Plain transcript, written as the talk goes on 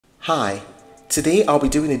Hi, today I'll be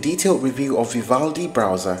doing a detailed review of Vivaldi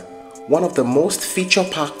browser, one of the most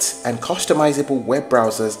feature-packed and customizable web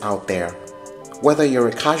browsers out there. Whether you're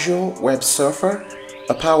a casual web surfer,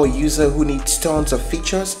 a power user who needs tons of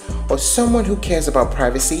features, or someone who cares about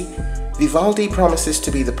privacy, Vivaldi promises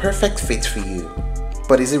to be the perfect fit for you.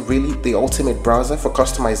 But is it really the ultimate browser for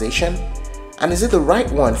customization? And is it the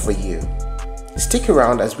right one for you? Stick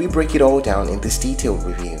around as we break it all down in this detailed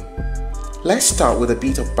review. Let's start with a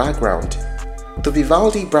bit of background. The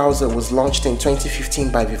Vivaldi browser was launched in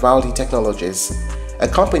 2015 by Vivaldi Technologies, a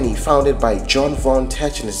company founded by John von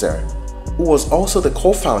Technizer, who was also the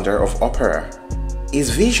co-founder of Opera. His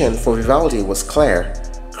vision for Vivaldi was clear: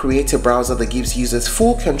 create a browser that gives users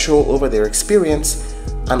full control over their experience,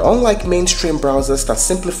 and unlike mainstream browsers that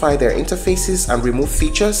simplify their interfaces and remove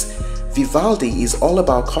features, Vivaldi is all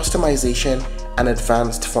about customization and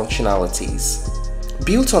advanced functionalities.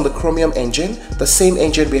 Built on the Chromium engine, the same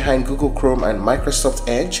engine behind Google Chrome and Microsoft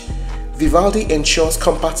Edge, Vivaldi ensures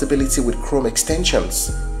compatibility with Chrome extensions.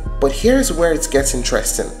 But here's where it gets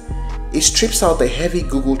interesting. It strips out the heavy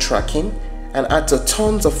Google tracking and adds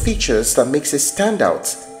tons of features that makes it stand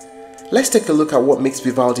out. Let's take a look at what makes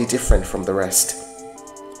Vivaldi different from the rest.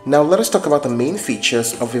 Now let us talk about the main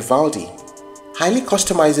features of Vivaldi. Highly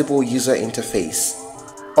customizable user interface.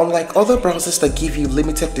 Unlike other browsers that give you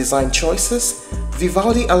limited design choices,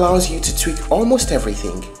 Vivaldi allows you to tweak almost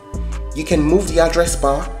everything. You can move the address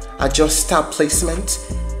bar, adjust tab placement,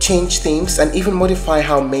 change themes, and even modify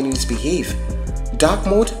how menus behave. Dark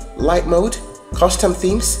mode, light mode, custom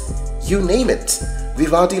themes, you name it.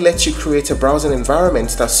 Vivaldi lets you create a browsing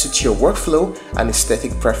environment that suits your workflow and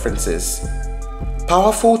aesthetic preferences.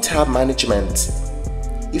 Powerful tab management.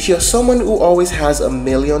 If you're someone who always has a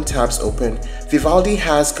million tabs open, Vivaldi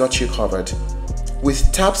has got you covered.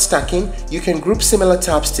 With tab stacking, you can group similar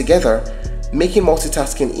tabs together, making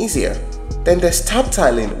multitasking easier. Then there's tab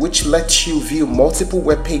tiling, which lets you view multiple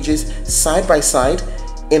web pages side by side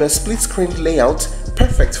in a split-screen layout,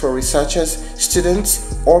 perfect for researchers,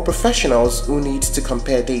 students, or professionals who need to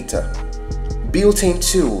compare data. Built-in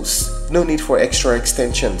tools, no need for extra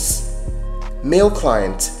extensions. Mail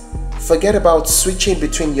client. Forget about switching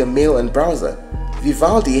between your mail and browser.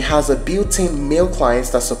 Vivaldi has a built-in mail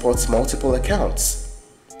client that supports multiple accounts.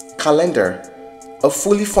 Calendar. A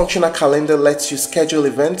fully functional calendar lets you schedule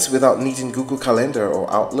events without needing Google Calendar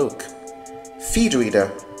or Outlook. Feed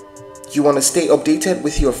reader. You want to stay updated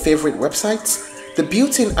with your favorite websites? The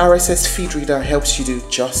built-in RSS feed reader helps you do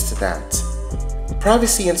just that.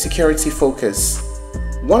 Privacy and security focus.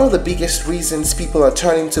 One of the biggest reasons people are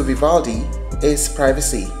turning to Vivaldi is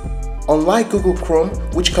privacy. Unlike Google Chrome,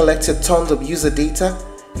 which collected tons of user data,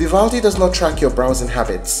 Vivaldi does not track your browsing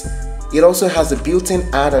habits. It also has a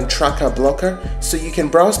built-in ad and tracker blocker, so you can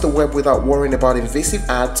browse the web without worrying about invasive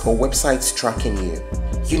ads or websites tracking you.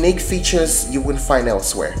 Unique features you wouldn't find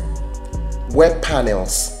elsewhere. Web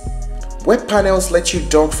panels. Web panels let you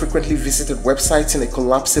dock frequently visited websites in a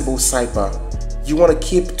collapsible sidebar. You want to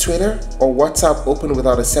keep Twitter or WhatsApp open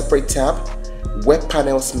without a separate tab? Web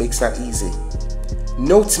panels makes that easy.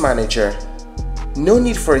 Notes Manager. No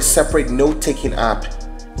need for a separate note-taking app.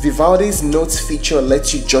 Vivaldi's Notes feature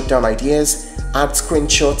lets you jot down ideas, add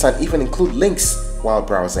screenshots, and even include links while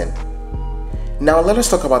browsing. Now let us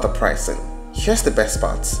talk about the pricing. Here's the best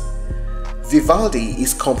part. Vivaldi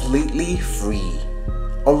is completely free.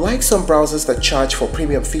 Unlike some browsers that charge for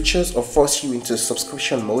premium features or force you into a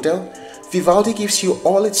subscription model, Vivaldi gives you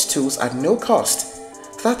all its tools at no cost.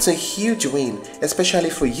 That's a huge win,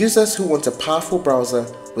 especially for users who want a powerful browser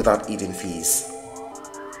without hidden fees.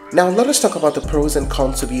 Now let us talk about the pros and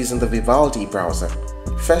cons of using the Vivaldi browser.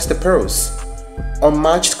 First, the pros.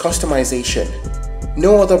 Unmatched customization.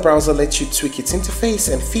 No other browser lets you tweak its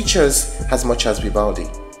interface and features as much as Vivaldi.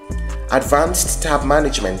 Advanced tab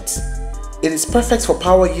management. It is perfect for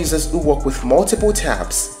power users who work with multiple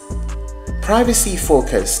tabs. Privacy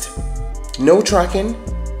focused. No tracking,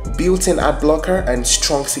 built-in ad blocker, and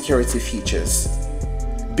strong security features.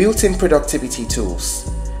 Built-in productivity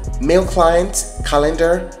tools. Mail client,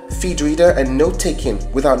 calendar, feed reader, and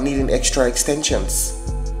note-taking without needing extra extensions.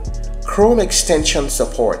 Chrome extension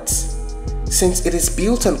support. Since it is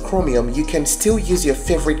built on Chromium, you can still use your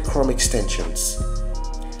favorite Chrome extensions.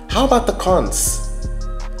 How about the cons?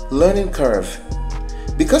 Learning curve.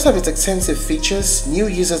 Because of its extensive features, new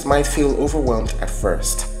users might feel overwhelmed at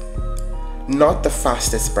first. Not the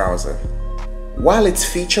fastest browser. While it's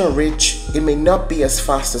feature-rich, it may not be as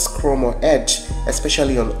fast as Chrome or Edge,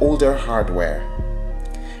 especially on older hardware.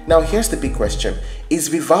 Now here's the big question. Is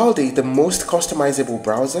Vivaldi the most customizable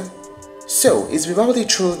browser? So, is Vivaldi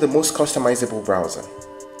truly the most customizable browser?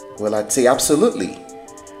 Well, I'd say absolutely.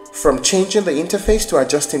 From changing the interface to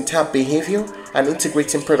adjusting tab behavior and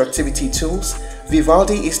integrating productivity tools,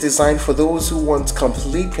 Vivaldi is designed for those who want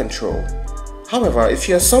complete control. However, if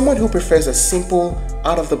you're someone who prefers a simple,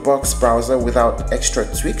 out-of-the-box browser without extra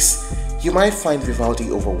tweaks, you might find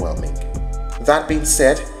Vivaldi overwhelming. That being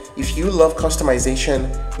said, if you love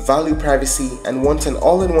customization, value privacy, and want an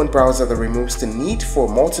all-in-one browser that removes the need for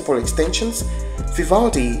multiple extensions,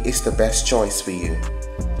 Vivaldi is the best choice for you.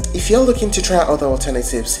 If you're looking to try other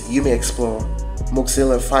alternatives, you may explore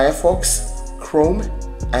Mozilla Firefox, Chrome,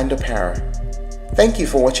 and Opera. Thank you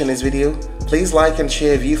for watching this video. Please like and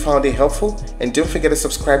share if you found it helpful, and don't forget to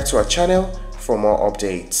subscribe to our channel for more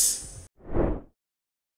updates.